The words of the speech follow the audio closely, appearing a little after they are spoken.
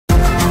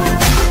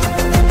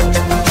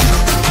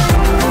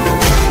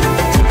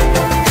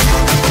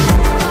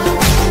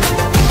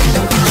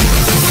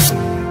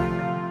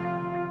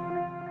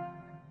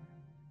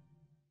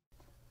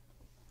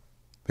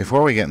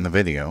Before we get in the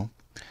video,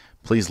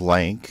 please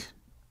like,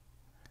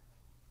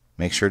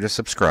 make sure to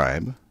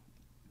subscribe,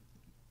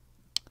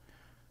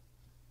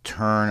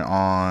 turn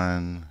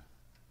on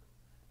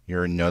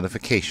your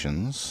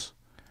notifications,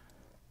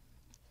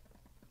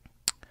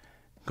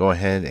 go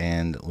ahead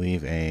and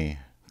leave a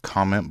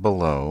comment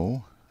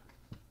below,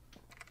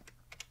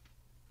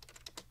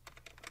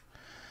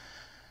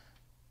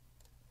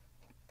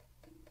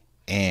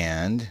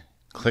 and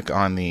click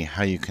on the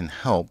how you can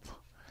help,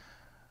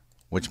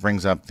 which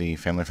brings up the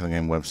Family Friendly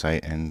Game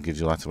website and gives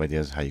you lots of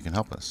ideas how you can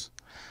help us.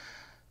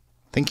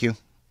 Thank you.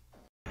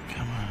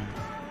 Come on.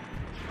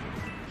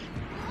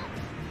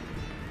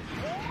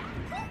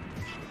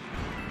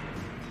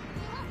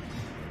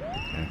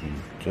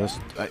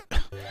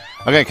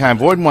 Okay, can I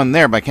avoid one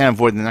there, but I can't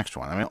avoid the next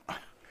one. I mean,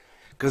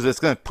 because it's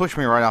going to push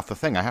me right off the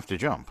thing. I have to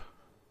jump.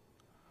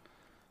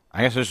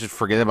 I guess I should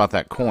forget about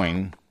that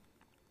coin.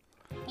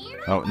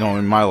 Oh no!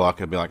 In my luck,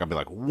 I'll be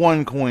like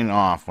one coin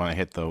off when I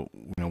hit the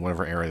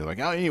whatever area. They're like,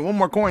 oh, you need one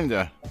more coin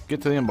to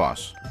get to the end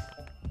boss.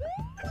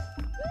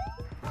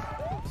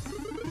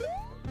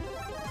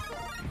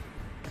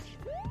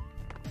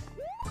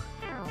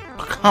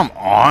 Come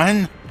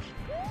on!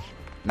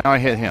 Now I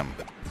hit him.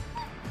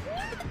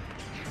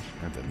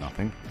 That did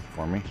nothing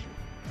for me.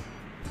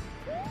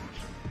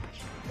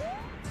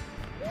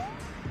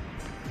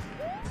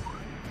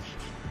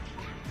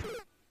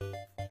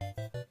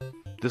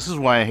 This is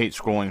why I hate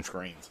scrolling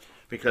screens,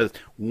 because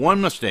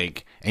one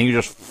mistake and you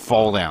just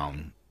fall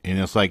down, and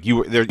it's like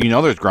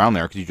there's ground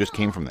there because you just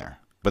came from there,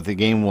 but the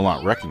game will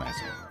not recognize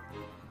it.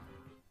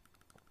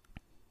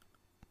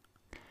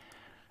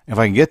 If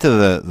I can get to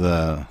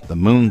the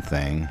moon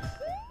thing.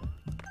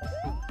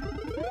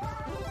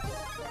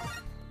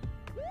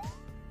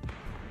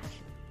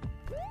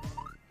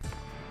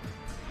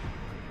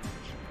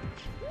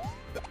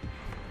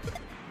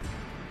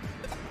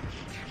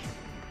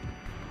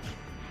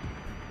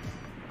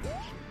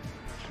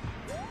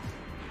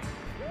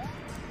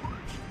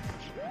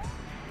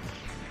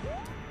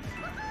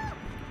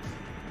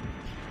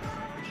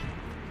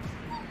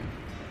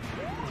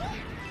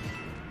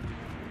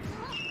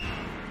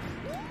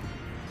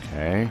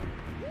 Okay.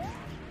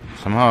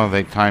 Somehow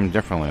they timed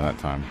differently that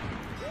time.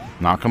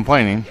 Not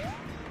complaining.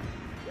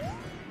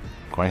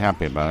 Quite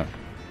happy about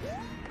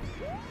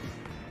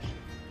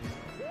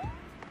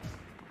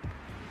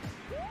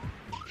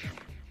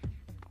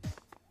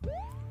it.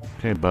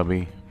 Okay,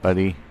 buddy.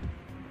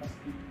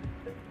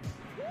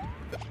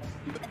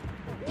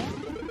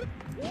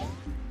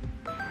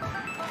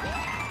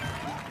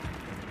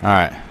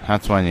 Alright,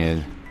 that's what I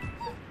needed.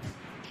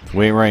 Let's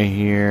wait right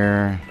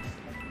here.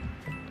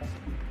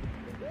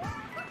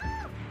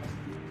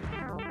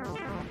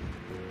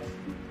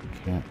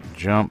 Can't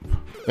jump.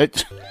 I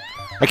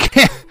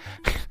can't.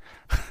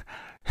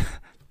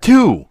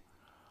 Two.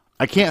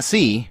 I can't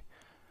see.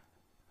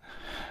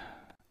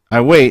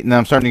 I wait, and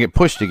I'm starting to get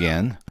pushed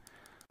again.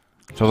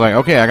 So I was like,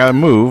 okay, I gotta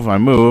move. I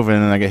move,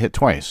 and then I get hit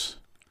twice.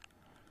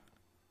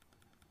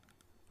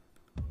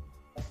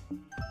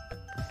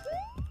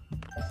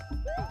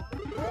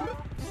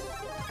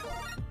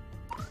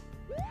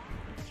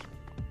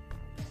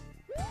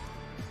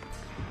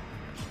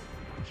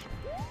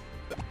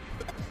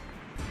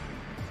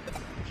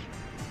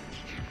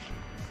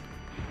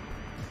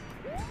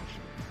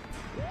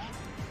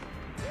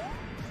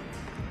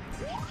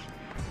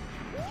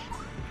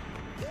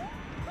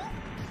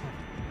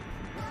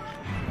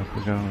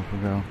 Up we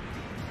go.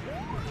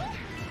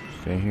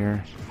 Stay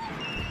here.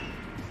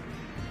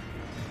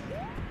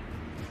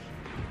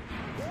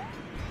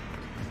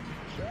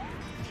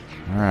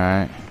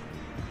 Alright.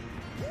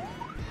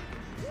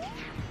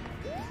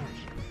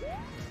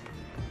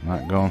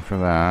 Not going for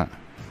that.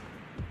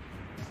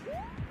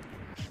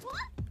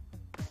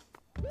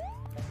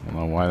 Don't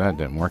know why that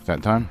didn't work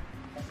that time.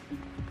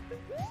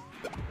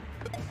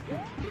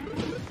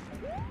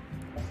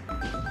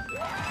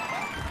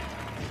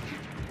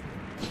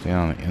 Stay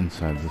on the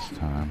inside this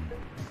time.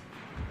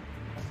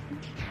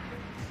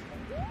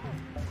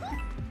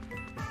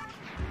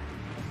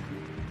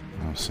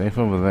 I'm safe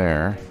over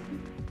there.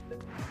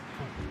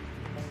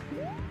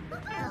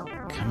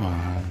 Come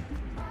on.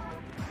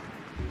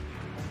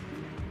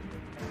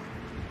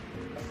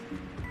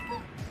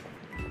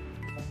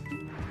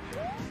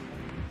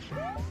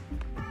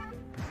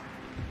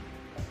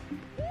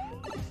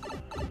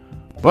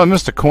 Well, I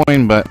missed a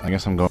coin, but I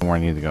guess I'm going where I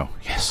need to go.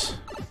 Yes!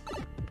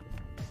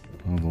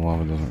 Oh, the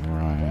lava doesn't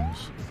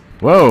rise.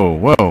 Whoa,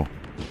 whoa.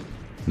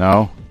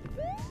 No.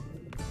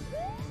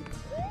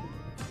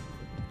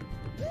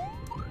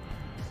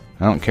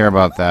 I don't care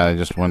about that. I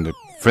just wanted to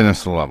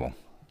finish the level.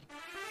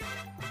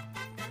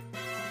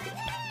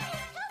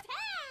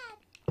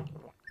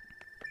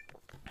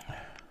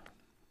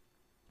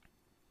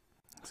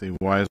 See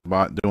Wise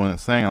Bot doing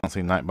its thing. I don't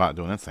see Nightbot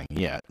doing its thing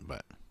yet,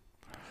 but.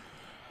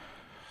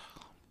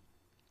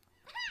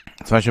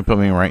 So that should put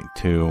me right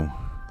to...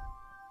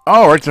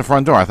 Oh, right to the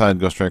front door. I thought I'd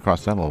go straight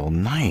across that level.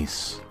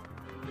 Nice.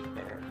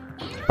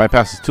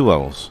 Bypasses 2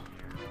 levels.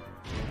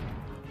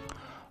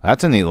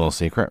 That's a neat little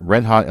secret.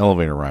 Red hot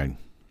elevator ride.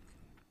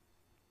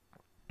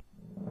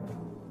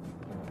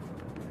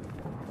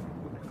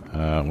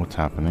 What's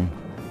happening?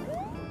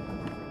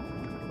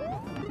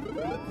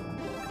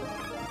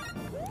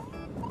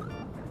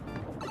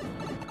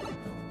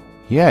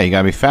 Yeah, you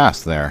gotta be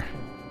fast there.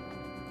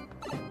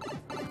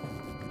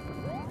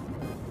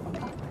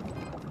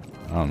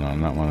 Oh no,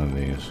 not one of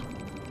these.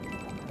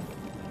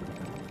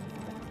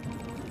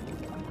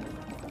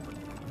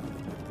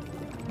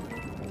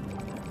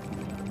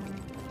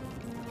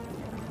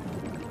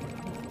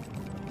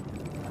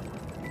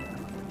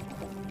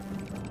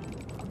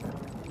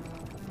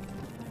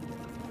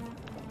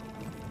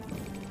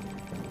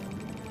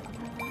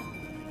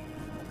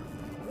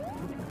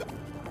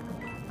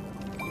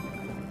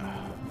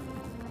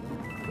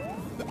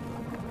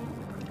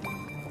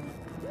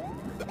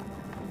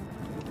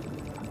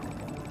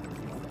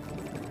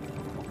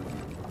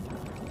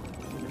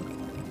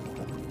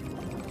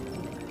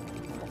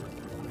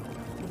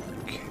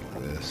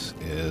 This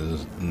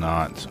is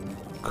not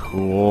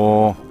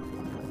cool.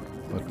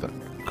 What the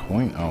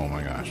coin? Oh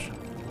my gosh.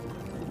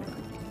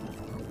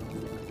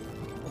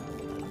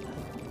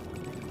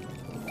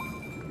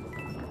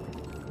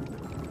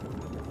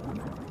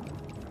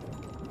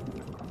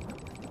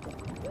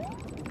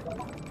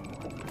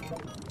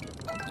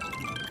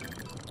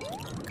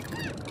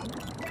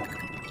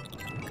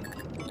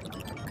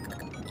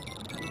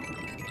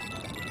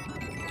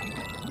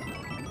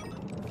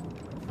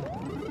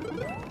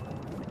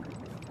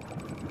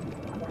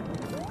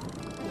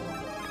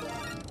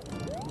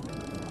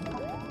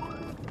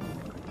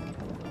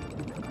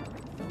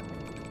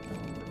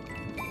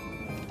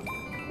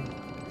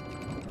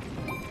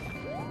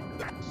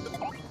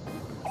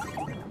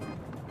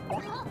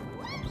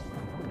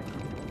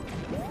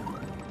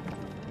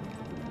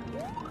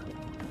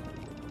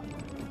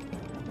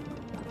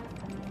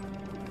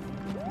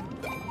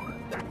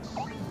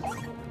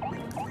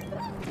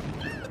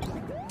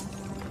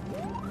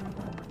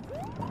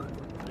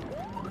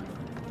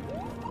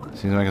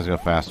 Seems like it's go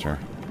faster.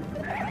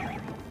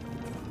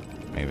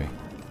 Maybe.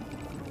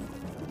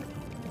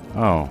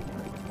 Oh.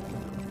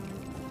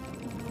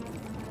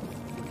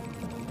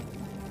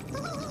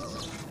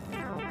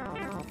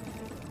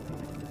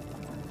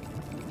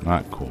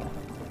 Not cool.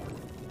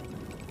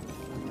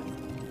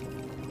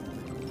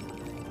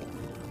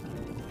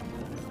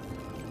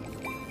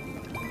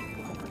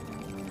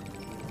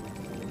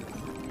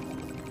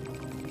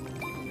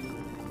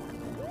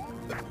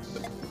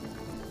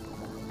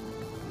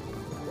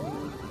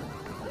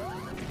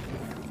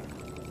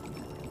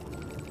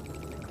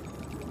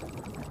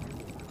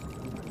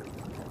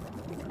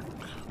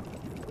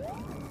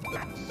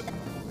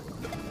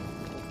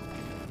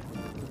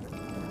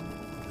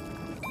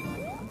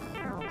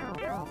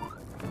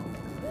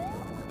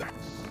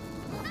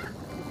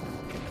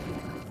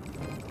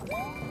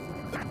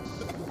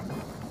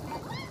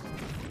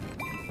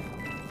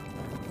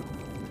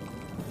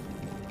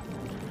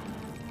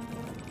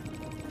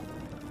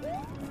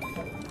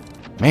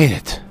 Made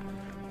it.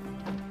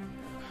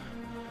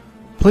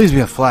 Please be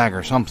a flag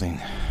or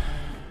something.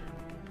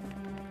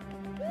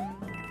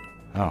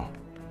 Oh.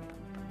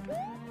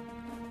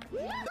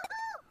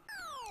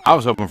 I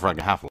was hoping for like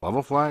a half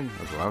level flag.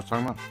 That's what I was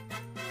talking about.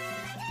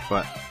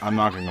 But I'm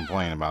not going to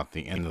complain about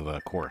the end of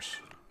the course.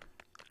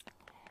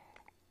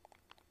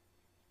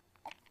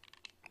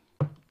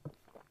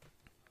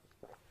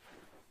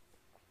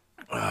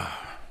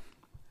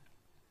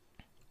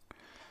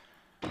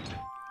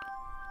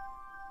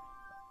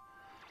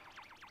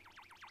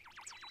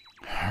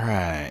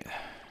 Alright.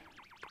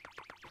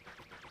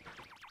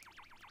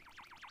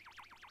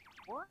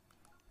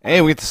 Hey,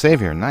 we get to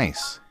save here.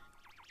 Nice.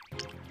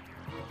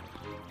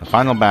 The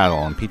final battle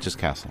on Peach's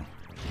Castle.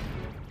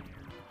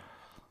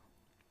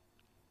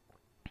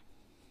 I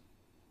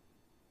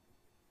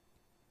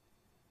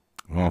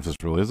don't know if this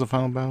really is the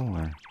final battle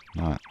or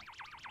not.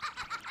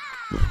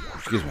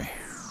 Excuse me.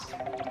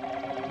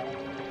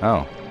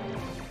 Oh.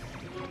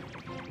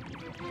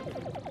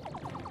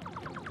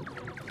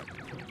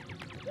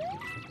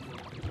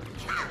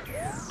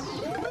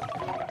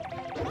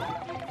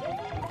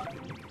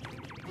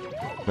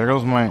 There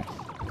goes my...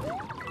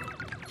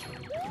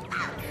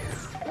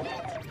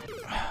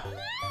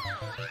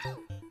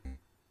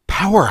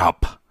 power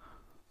up!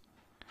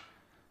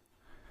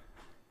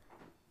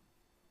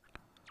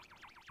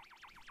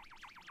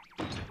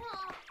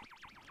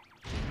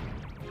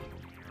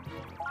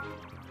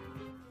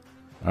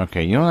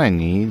 Okay, you know what I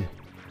need?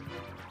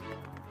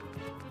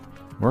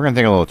 We're gonna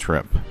take a little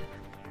trip.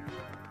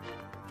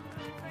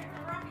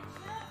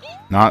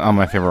 Not on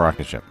my favorite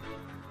rocket ship.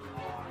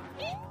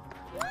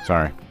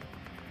 Sorry.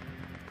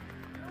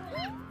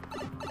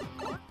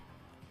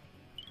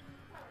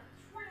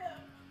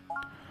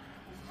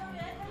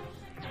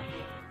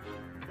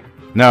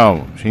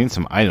 No, she needs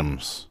some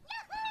items.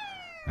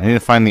 I need to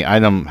find the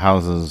item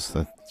houses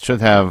that should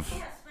have...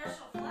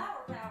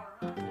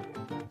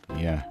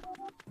 Yeah.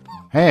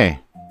 Hey!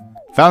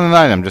 Found an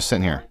item just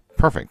sitting here.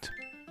 Perfect.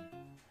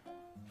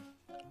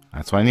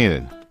 That's what I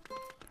needed.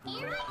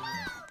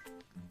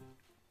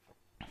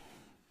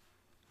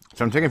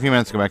 So I'm taking a few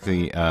minutes to go back to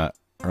the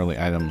early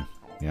item.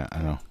 Yeah,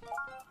 I know.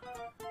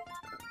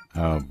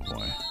 Oh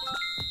boy.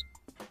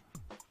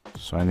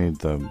 So I need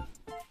the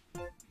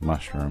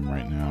mushroom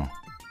right now.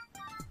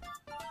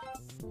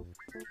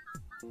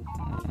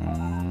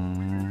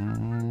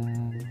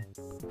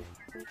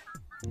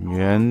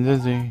 Getting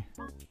dizzy.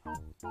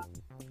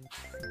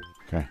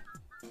 Okay,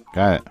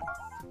 got it.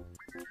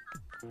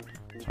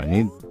 So I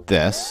need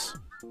this.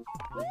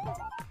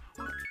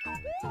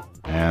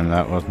 And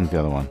that wasn't the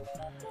other one.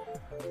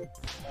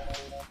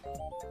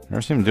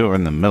 Never seen him do it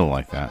in the middle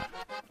like that.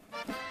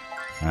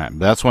 Alright, but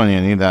that's when you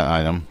need that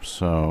item,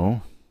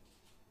 so...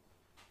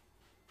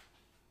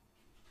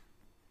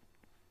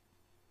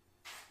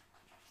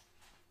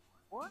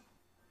 What?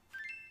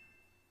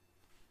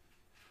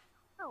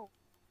 Oh.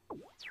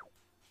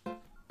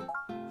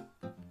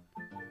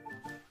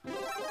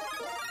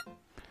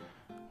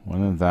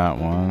 One of that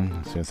one.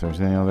 Let's see if there's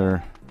any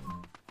other...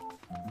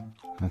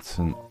 That's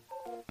an...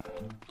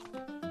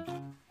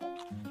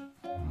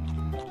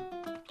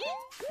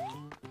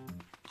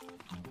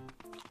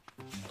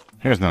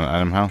 Here's another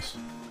item house.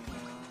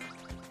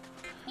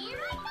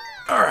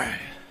 Alright.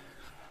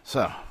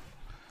 So.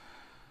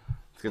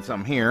 Let's get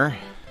something here.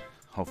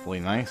 Hopefully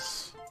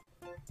nice.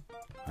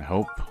 I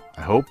hope.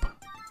 I hope.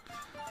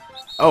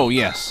 Oh,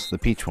 yes. The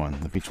peach one.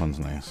 The peach one's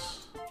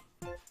nice.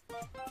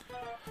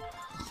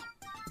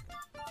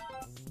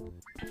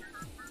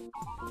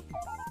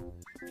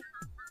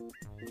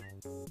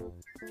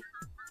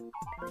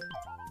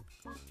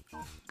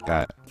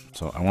 Got it.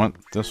 So I want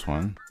this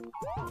one.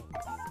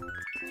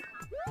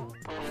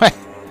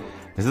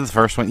 Is it the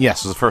first one? Yes,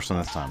 it's the first one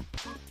this time.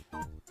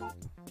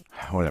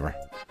 Whatever.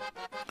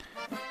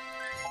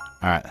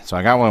 Alright, so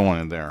I got what I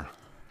wanted there.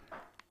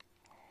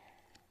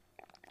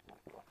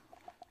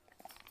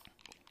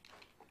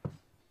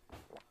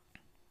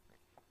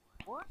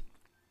 What?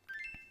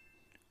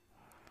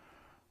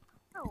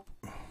 Oh.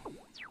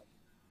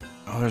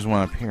 Oh, there's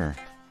one up here.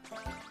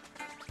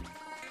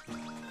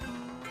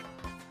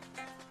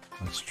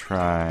 Let's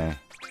try...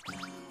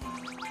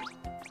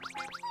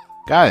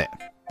 Got it!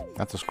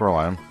 That's a squirrel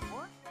item.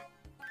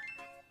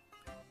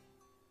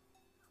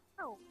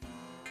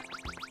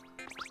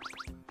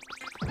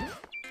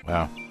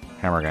 Wow,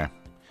 hammer guy.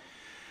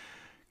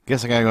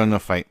 Guess I gotta go into a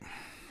fight.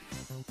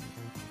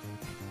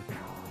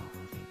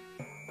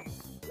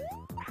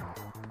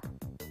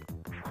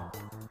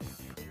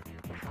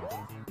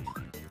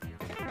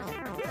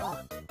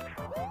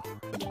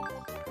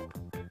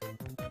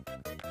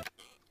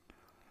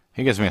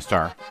 He gives me a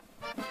star.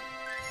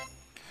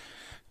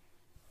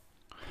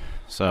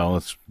 So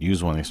let's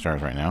use one of these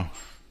stars right now.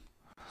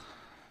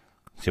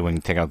 See if we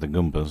can take out the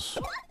Goombas.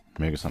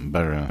 Make it something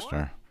better than a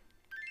star.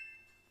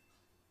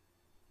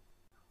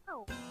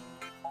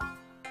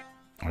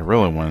 I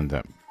really wanted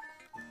that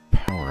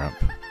power up.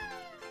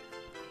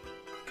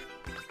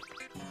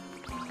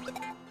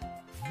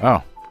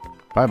 Oh,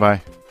 bye-bye.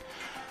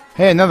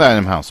 Hey, another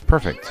item house.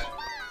 Perfect.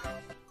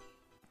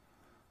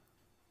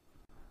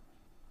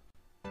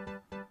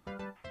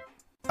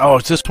 Oh,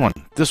 it's this one.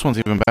 This one's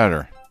even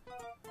better.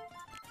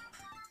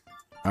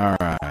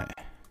 Alright.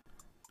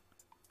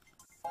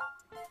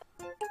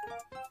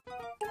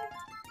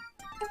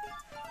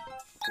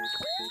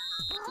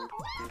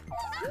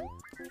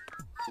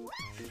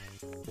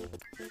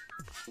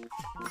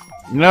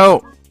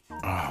 No!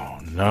 Oh,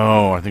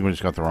 no. I think we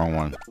just got the wrong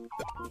one.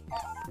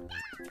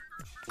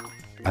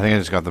 I think I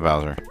just got the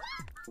Bowser.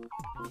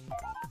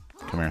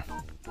 Come here.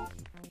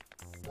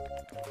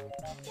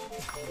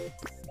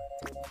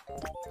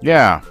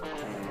 Yeah.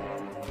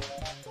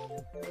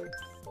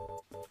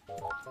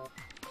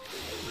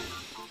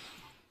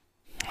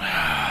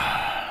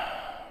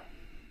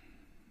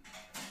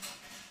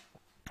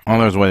 Oh,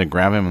 there's a way to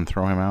grab him and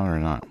throw him out or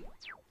not?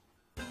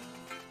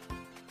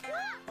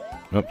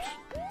 Oops.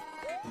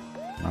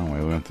 Oh,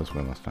 wait, we went this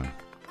way last time.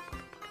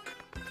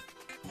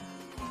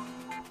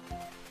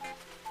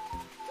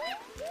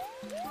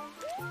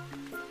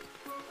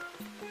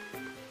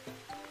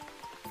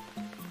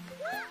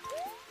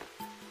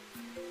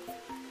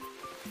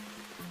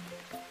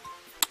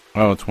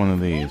 Oh, it's one of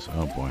these.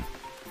 Oh, boy.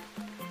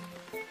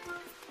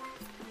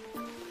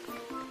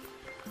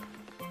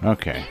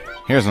 Okay.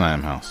 Here's an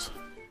item house.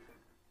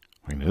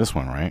 We can do this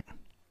one, right?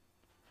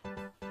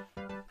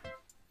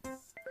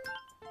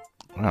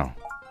 Oh.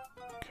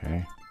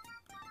 Okay.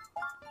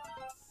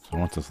 So I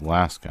want this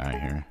last guy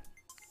here.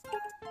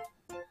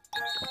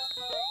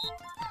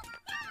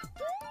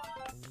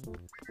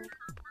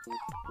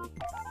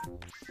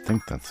 I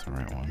think that's the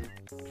right one.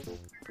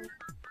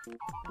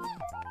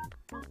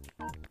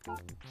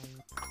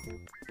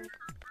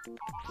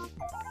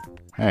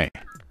 Hey.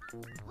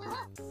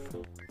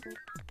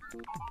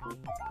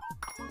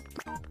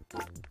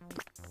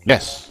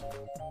 Yes.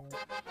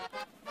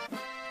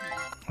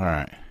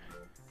 Alright.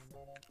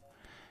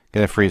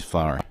 Get a freeze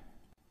flower.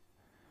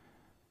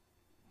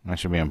 That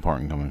should be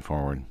important coming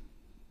forward.